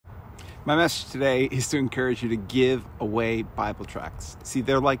My message today is to encourage you to give away Bible tracts. See,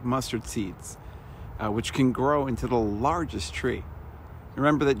 they're like mustard seeds, which can grow into the largest tree.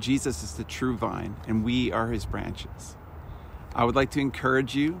 Remember that Jesus is the true vine, and we are his branches. I would like to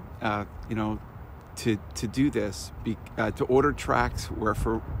encourage you, to do this, to order tracts where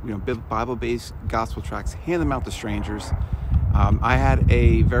for Bible-based gospel tracts, hand them out to strangers. I had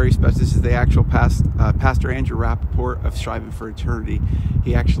a very special, this is the actual Pastor Andrew Rappaport of Striving for Eternity.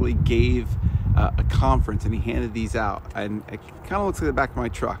 He actually gave a conference and he handed these out. And it kind of looks like the back of my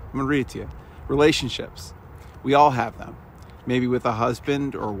truck. I'm going to read it to you. Relationships. We all have them. Maybe with a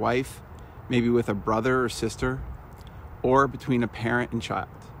husband or wife, maybe with a brother or sister, or between a parent and child.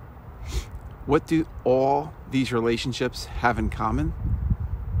 What do all these relationships have in common?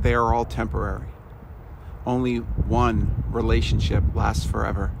 They are all temporary. Only one relationship lasts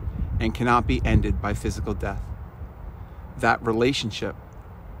forever and cannot be ended by physical death. That relationship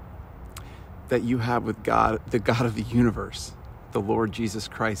that you have with God, the God of the universe, the Lord Jesus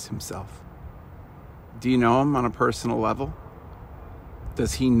Christ himself. Do you know him on a personal level?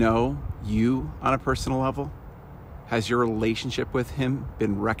 Does he know you on a personal level? Has your relationship with him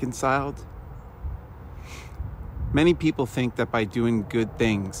been reconciled? Many people think that by doing good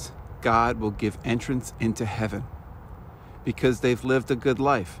things, God will give entrance into heaven because they've lived a good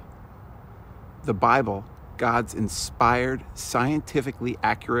life. The Bible, God's inspired, scientifically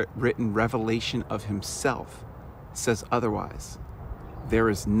accurate written revelation of himself, says otherwise. There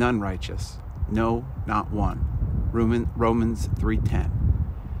is none righteous, no, not one. Romans 3:10.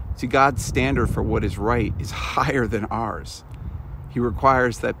 See, God's standard for what is right is higher than ours. He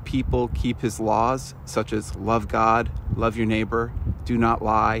requires that people keep his laws, such as love God, love your neighbor, do not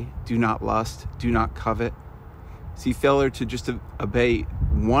lie, do not lust, do not covet. See, failure to just obey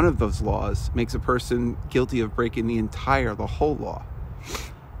one of those laws makes a person guilty of breaking the whole law.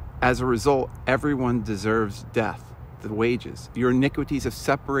 As a result, everyone deserves death, the wages. Your iniquities have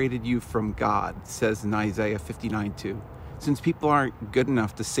separated you from God, says in Isaiah 59:2. Since people aren't good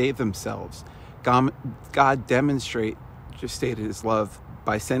enough to save themselves, God stated his love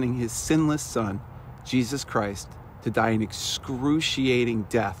by sending his sinless son, Jesus Christ, to die an excruciating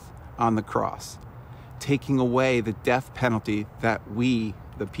death on the cross, taking away the death penalty that we,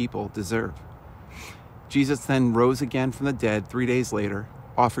 the people, deserve. Jesus then rose again from the dead 3 days later,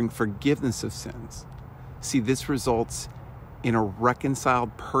 offering forgiveness of sins. See, this results in a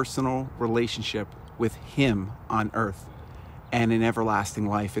reconciled personal relationship with him on earth and an everlasting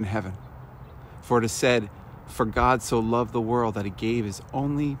life in heaven. For it is said, "For God so loved the world that he gave his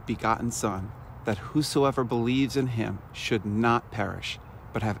only begotten Son, that whosoever believes in him should not perish,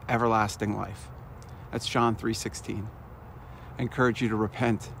 but have everlasting life." That's John 3:16. I encourage you to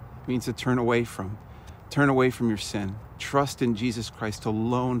repent. It means to turn away from your sin. Trust in Jesus Christ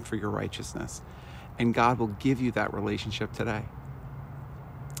alone for your righteousness, and God will give you that relationship today.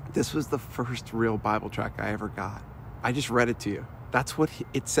 This was the first real Bible tract I ever got. I just read it to you. That's what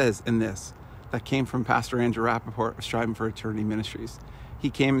it says in this. That came from Pastor Andrew Rappaport of Striving for Eternity Ministries. He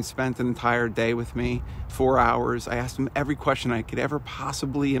came and spent an entire day with me, 4 hours. I asked him every question I could ever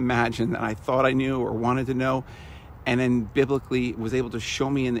possibly imagine that I thought I knew or wanted to know, and then biblically was able to show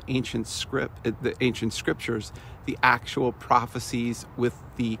me in the ancient scriptures, the actual prophecies with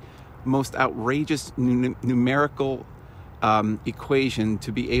the most outrageous numerical equation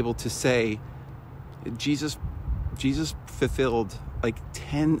to be able to say Jesus fulfilled I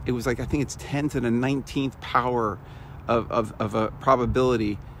think it's 10 to the 19th power of a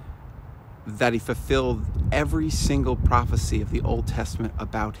probability that he fulfilled every single prophecy of the Old Testament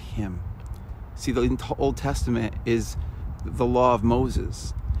about him. See, the Old Testament is the law of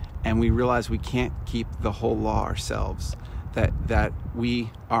Moses, and we realize we can't keep the whole law ourselves, that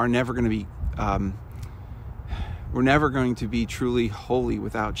we are never going to be we're never going to be truly holy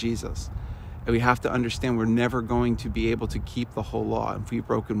without Jesus. And we have to understand we're never going to be able to keep the whole law. If we've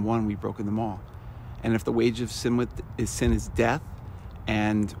broken one, we've broken them all. And if the wage of sin is death,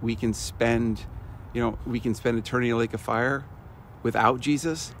 and we can spend eternity in a lake of fire without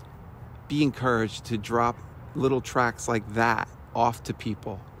Jesus, be encouraged to drop little tracts like that off to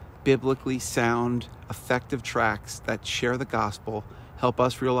people. Biblically sound, effective tracts that share the gospel, help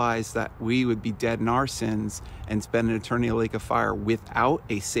us realize that we would be dead in our sins and spend an eternity in a lake of fire without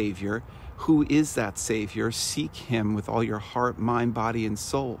a Savior. Who is that Savior? Seek him with all your heart, mind, body, and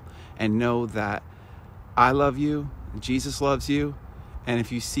soul, and know that I love you, Jesus loves you, and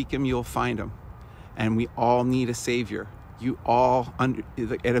if you seek him, you'll find him. And we all need a Savior. You all,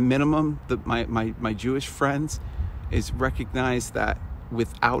 at a minimum, my Jewish friends, is recognize that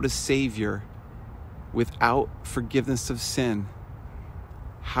without a Savior, without forgiveness of sin,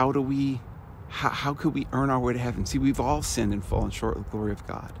 how could we earn our way to heaven? See, we've all sinned and fallen short of the glory of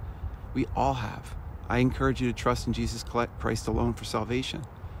God. We all have. I encourage you to trust in Jesus Christ alone for salvation.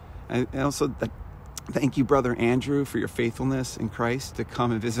 And also, thank you, Brother Andrew, for your faithfulness in Christ to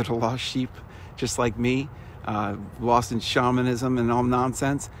come and visit a lost sheep just like me, lost in shamanism and all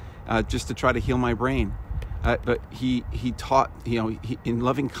nonsense, just to try to heal my brain. But he taught, in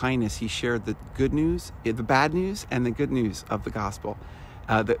loving kindness, he shared the good news, the bad news, and the good news of the gospel.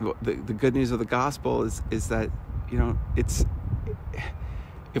 The good news of the gospel is that, it's,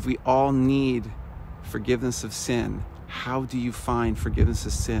 if we all need forgiveness of sin, how do you find forgiveness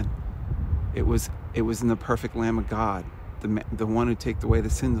of sin? It was in the perfect Lamb of God, the one who takes away the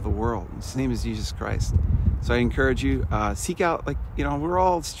sins of the world. His name is Jesus Christ. So I encourage you, seek out, we're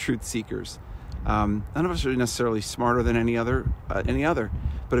all truth seekers. None of us are necessarily smarter than any other,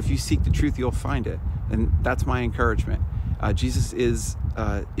 but if you seek the truth, you'll find it. And that's my encouragement. Jesus is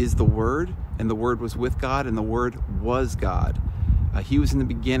the Word, and the Word was with God, and the Word was God. He was in the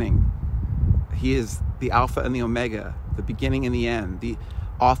beginning. He is the Alpha and the Omega, the beginning and the end, the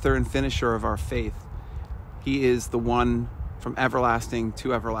author and finisher of our faith. He is the one from everlasting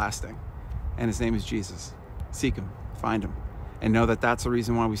to everlasting, and his name is Jesus. Seek him, find him, and know that that's the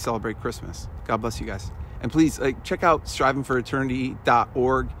reason why we celebrate Christmas. God bless you guys. And please check out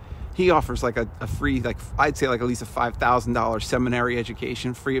strivingforeternity.org. He offers a free, I'd say at least a $5,000 seminary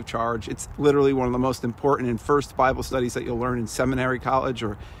education, free of charge. It's literally one of the most important and first Bible studies that you'll learn in seminary college,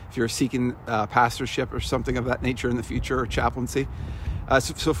 or if you're seeking pastorship or something of that nature in the future, or chaplaincy.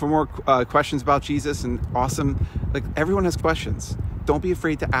 So for more questions about Jesus and awesome, everyone has questions. Don't be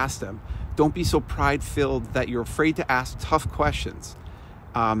afraid to ask them. Don't be so pride-filled that you're afraid to ask tough questions.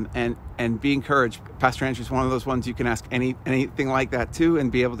 And be encouraged. Pastor Andrew is one of those ones you can ask anything like that too,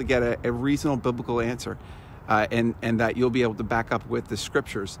 and be able to get a reasonable biblical answer, and that you'll be able to back up with the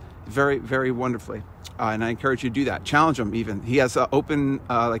scriptures very, very wonderfully. And I encourage you to do that. Challenge him even. He has open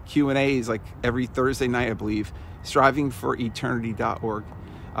Q&As every Thursday night, I believe. strivingforeternity.org.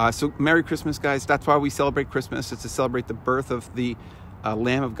 So Merry Christmas, guys. That's why we celebrate Christmas. It's to celebrate the birth of the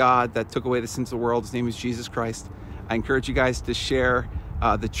Lamb of God that took away the sins of the world. His name is Jesus Christ. I encourage you guys to share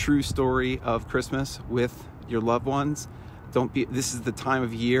the true story of Christmas with your loved ones. This is the time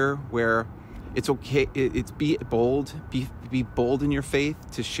of year where it's okay. Be bold. Be bold in your faith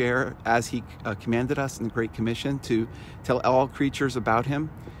to share as he commanded us in the Great Commission, to tell all creatures about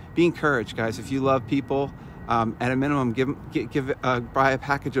him. Be encouraged, guys. If you love people, at a minimum, buy a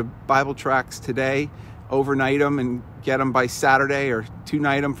package of Bible tracts today, overnight them, and get them by Saturday, or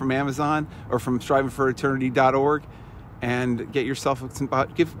two-night them from Amazon or from strivingforeternity.org, and get yourself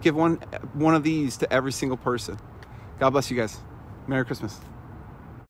give one of these to every single person. God bless you guys. Merry Christmas.